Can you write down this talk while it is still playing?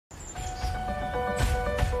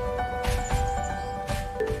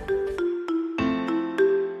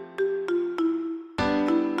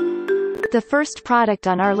The first product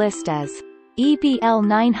on our list is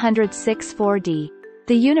EBL906-4D.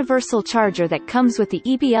 The universal charger that comes with the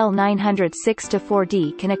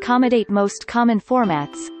EBL906-4D can accommodate most common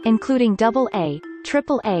formats, including AA,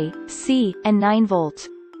 AAA, C, and 9V.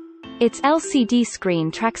 Its LCD screen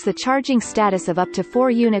tracks the charging status of up to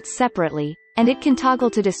 4 units separately, and it can toggle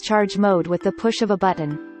to discharge mode with the push of a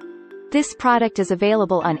button. This product is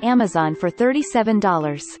available on Amazon for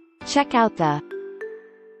 $37. Check out the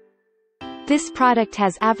This product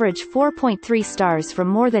has average 4.3 stars from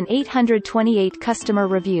more than 828 customer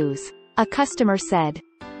reviews. A customer said,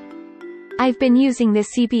 "I've been using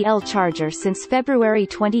this EBL charger since February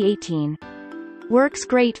 2018. Works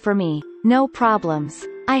great for me. No problems.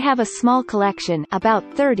 I have a small collection, about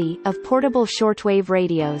 30, of portable shortwave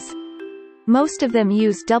radios. Most of them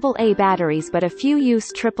use AA batteries but a few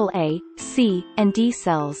use AAA, C, and D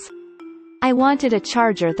cells. I wanted a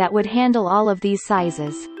charger that would handle all of these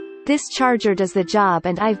sizes. This charger does the job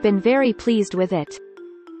and I've been very pleased with it."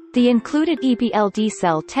 The included EBL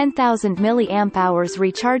D-cell 10,000 mAh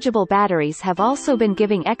rechargeable batteries have also been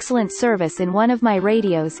giving excellent service in one of my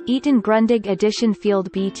radios, Eaton Grundig Edition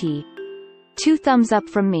Field BT. 2 thumbs up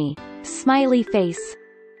from me. Smiley face.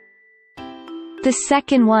 The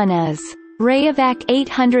second one is Rayovac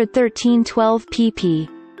 813-12 pp.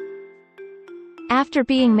 After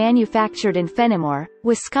being manufactured in Fenimore,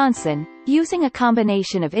 Wisconsin, using a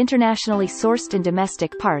combination of internationally sourced and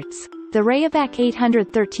domestic parts, the Rayovac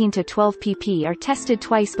 813-12 pp are tested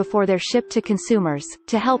twice before they're shipped to consumers,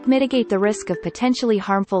 to help mitigate the risk of potentially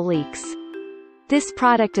harmful leaks. This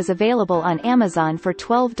product is available on Amazon for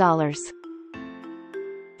 $12.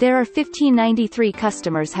 There are 1,593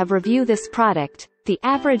 customers have reviewed this product. The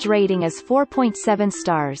average rating is 4.7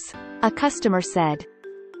 stars. A customer said,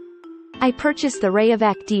 "I purchased the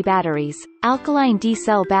Rayovac D batteries, Alkaline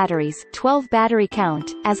D-cell batteries, 12 battery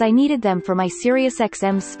count, as I needed them for my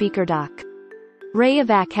SiriusXM speaker dock.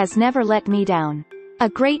 Rayovac has never let me down. A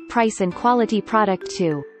great price and quality product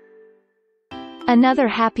too." Another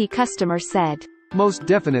happy customer said, "Most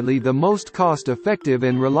definitely the most cost-effective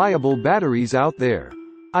and reliable batteries out there.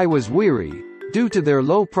 I was weary, due to their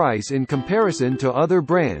low price in comparison to other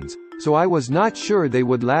brands, so I was not sure they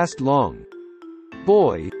would last long.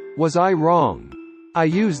 Boy, was I wrong. I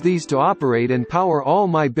use these to operate and power all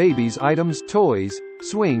my baby's items, toys,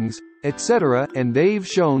 swings, etc., and they've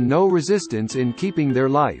shown no resistance in keeping their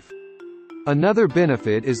life. Another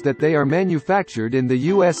benefit is that they are manufactured in the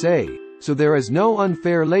USA, so there is no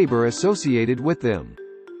unfair labor associated with them.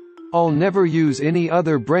 I'll never use any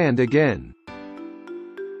other brand again."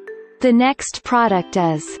 The next product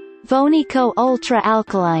is Voniko Ultra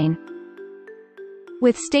Alkaline.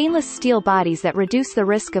 With stainless steel bodies that reduce the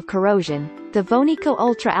risk of corrosion, the Voniko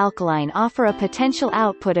Ultra Alkaline offer a potential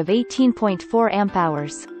output of 18.4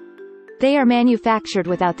 amp-hours. They are manufactured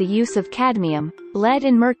without the use of cadmium, lead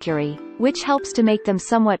and mercury, which helps to make them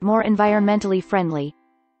somewhat more environmentally friendly.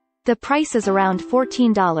 The price is around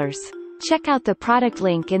 $14. Check out the product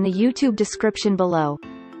link in the YouTube description below.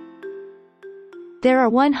 There are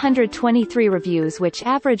 123 reviews which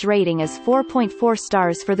average rating is 4.4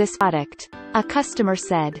 stars for this product. A customer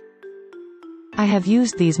said, "I have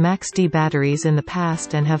used these Max-D batteries in the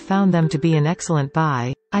past and have found them to be an excellent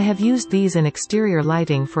buy. I have used these in exterior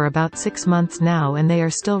lighting for about 6 months now and they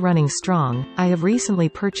are still running strong. I have recently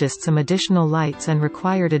purchased some additional lights and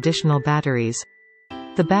required additional batteries.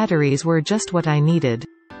 The batteries were just what I needed.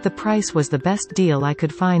 The price was the best deal I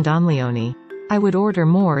could find on Leone. I would order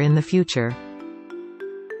more in the future."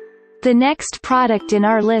 The next product in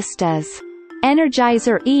our list is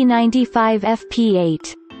Energizer E95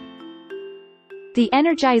 FP8. The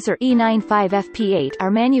Energizer E95 FP8 are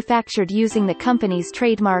manufactured using the company's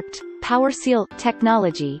trademarked PowerSeal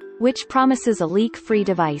technology, which promises a leak-free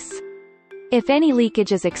device. If any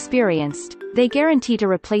leakage is experienced, they guarantee to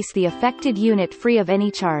replace the affected unit free of any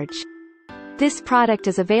charge. This product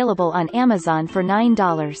is available on Amazon for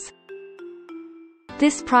 $9.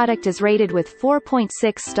 This product is rated with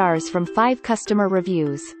 4.6 stars from 5 customer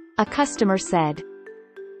reviews. A customer said,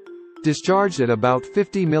 "Discharged at about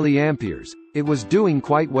 50 milliamperes, it was doing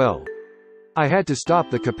quite well. I had to stop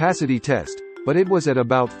the capacity test, but it was at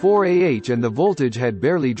about 4 Ah and the voltage had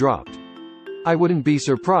barely dropped. I wouldn't be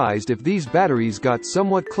surprised if these batteries got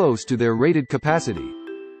somewhat close to their rated capacity.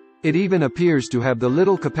 It even appears to have the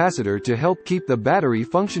little capacitor to help keep the battery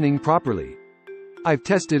functioning properly. I've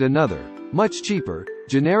tested another, much cheaper,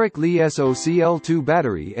 generic Li SOCL2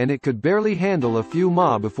 battery and it could barely handle a few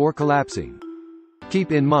mAh before collapsing.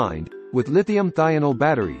 Keep in mind, with lithium-thionyl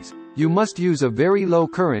batteries, you must use a very low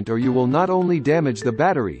current or you will not only damage the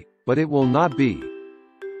battery, but it will not be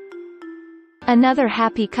Another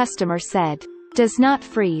happy customer said. Does not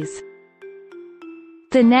freeze.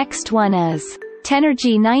 The next one is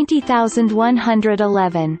Tenergy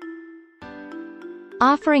 90111.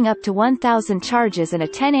 Offering up to 1000 charges and a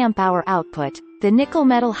 10 amp-hour output, the nickel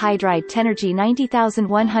metal hydride Tenergy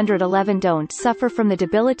 90111 don't suffer from the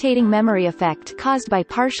debilitating memory effect caused by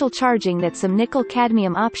partial charging that some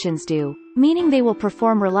nickel-cadmium options do, meaning they will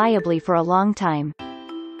perform reliably for a long time.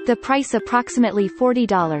 The price approximately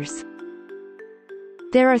 $40.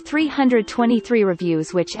 There are 323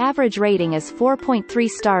 reviews which average rating is 4.3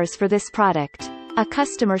 stars for this product. A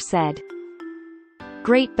customer said.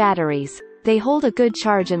 Great batteries. They hold a good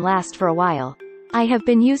charge and last for a while. I have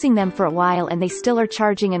been using them for a while and they still are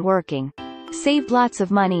charging and working. Saved lots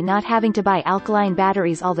of money not having to buy alkaline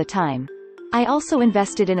batteries all the time. I also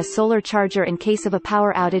invested in a solar charger in case of a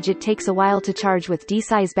power outage. It takes a while to charge with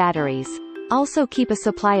D-size batteries. Also keep a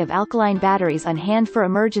supply of alkaline batteries on hand for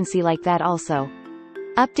emergency like that also.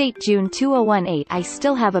 Update June 2018. I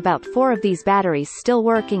still have about 4 of these batteries still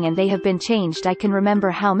working and they have been changed I can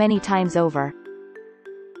remember how many times over.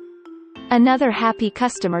 Another happy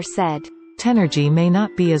customer said. Tenergy may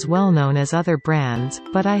not be as well known as other brands,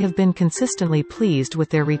 but I have been consistently pleased with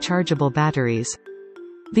their rechargeable batteries.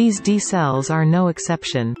 These D cells are no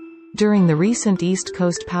exception. During the recent East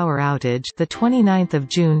Coast power outage, the 29th of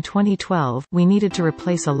June 2012, we needed to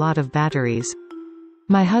replace a lot of batteries.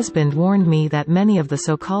 My husband warned me that many of the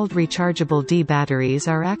so-called rechargeable D batteries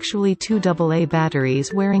are actually 2 AA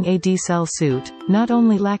batteries wearing a D cell suit, not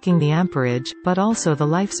only lacking the amperage, but also the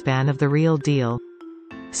lifespan of the real deal.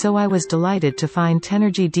 So I was delighted to find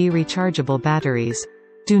Tenergy D rechargeable batteries.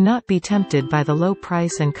 Do not be tempted by the low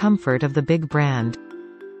price and comfort of the big brand.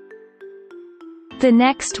 The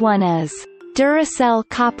next one is Duracell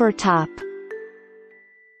Copper Top.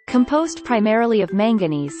 Composed primarily of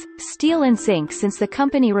manganese, steel and zinc. Since the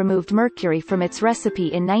company removed mercury from its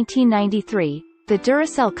recipe in 1993, the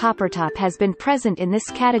Duracell Copper Top has been present in this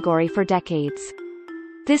category for decades.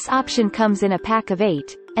 This option comes in a pack of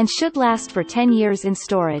 8, and should last for 10 years in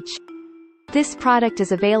storage. This product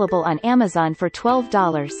is available on Amazon for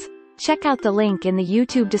 $12. Check out the link in the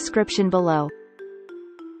YouTube description below.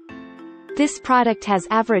 This product has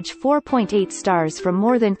average 4.8 stars from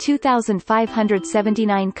more than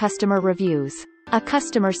 2,579 customer reviews. A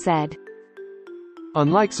customer said.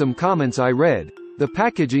 Unlike some comments I read, the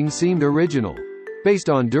packaging seemed original. Based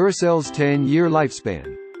on Duracell's 10-year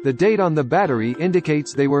lifespan, the date on the battery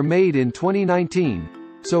indicates they were made in 2019,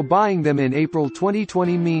 so buying them in April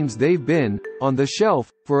 2020 means they've been on the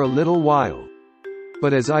shelf for a little while.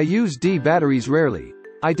 But as I use D batteries rarely,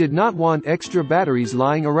 I did not want extra batteries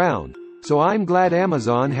lying around. So I'm glad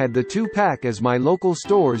Amazon had the 2-pack as my local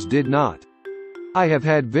stores did not. I have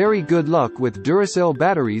had very good luck with Duracell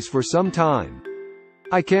batteries for some time.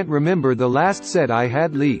 I can't remember the last set I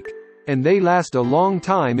had leak. And they last a long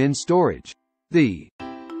time in storage.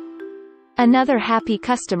 Another happy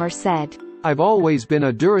customer said. I've always been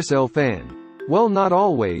a Duracell fan. Well, not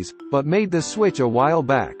always, but made the switch a while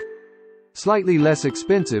back. Slightly less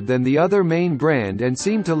expensive than the other main brand and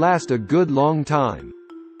seem to last a good long time.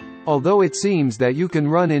 Although it seems that you can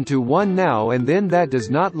run into one now and then that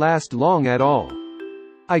does not last long at all.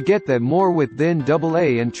 I get that more with then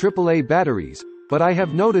AA and AAA batteries, but I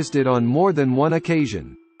have noticed it on more than one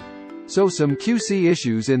occasion. So some QC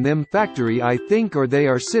issues in them factory I think, or they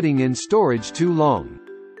are sitting in storage too long.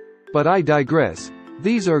 But I digress.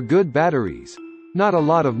 These are good batteries. Not a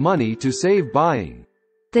lot of money to save buying.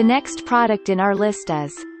 The next product in our list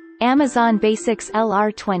is Amazon Basics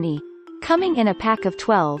LR20. Coming in a pack of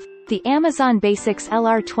 12, the Amazon Basics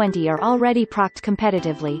LR20 are already priced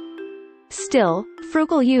competitively. Still,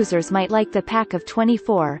 frugal users might like the pack of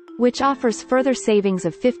 24, which offers further savings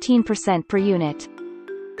of 15% per unit.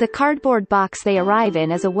 The cardboard box they arrive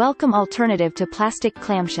in is a welcome alternative to plastic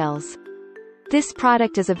clamshells. This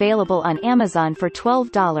product is available on Amazon for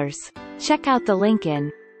 $12. Check out the link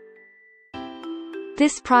in.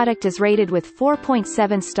 This product is rated with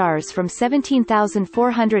 4.7 stars from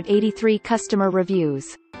 17,483 customer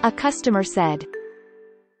reviews. A customer said.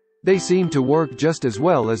 They seem to work just as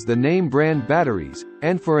well as the name brand batteries,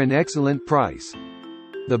 and for an excellent price.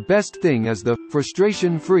 The best thing is the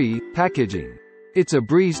frustration-free packaging. It's a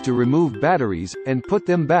breeze to remove batteries and put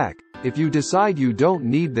them back if you decide you don't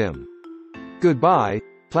need them. Goodbye,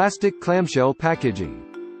 plastic clamshell packaging.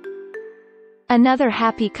 Another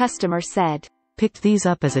happy customer said. Picked these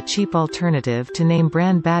up as a cheap alternative to name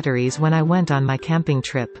brand batteries when I went on my camping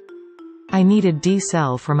trip. I needed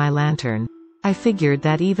D-cell for my lantern. I figured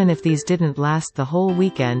that even if these didn't last the whole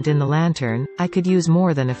weekend in the lantern, I could use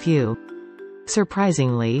more than a few.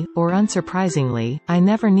 Surprisingly, or unsurprisingly, I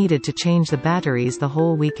never needed to change the batteries the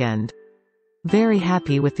whole weekend. Very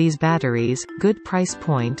happy with these batteries, good price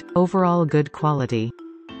point, overall good quality.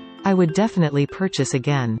 I would definitely purchase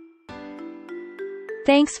again.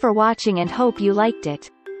 Thanks for watching and hope you liked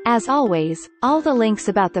it. As always, all the links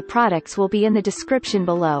about the products will be in the description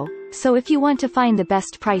below, so if you want to find the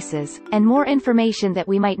best prices, and more information that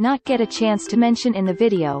we might not get a chance to mention in the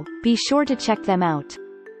video, be sure to check them out.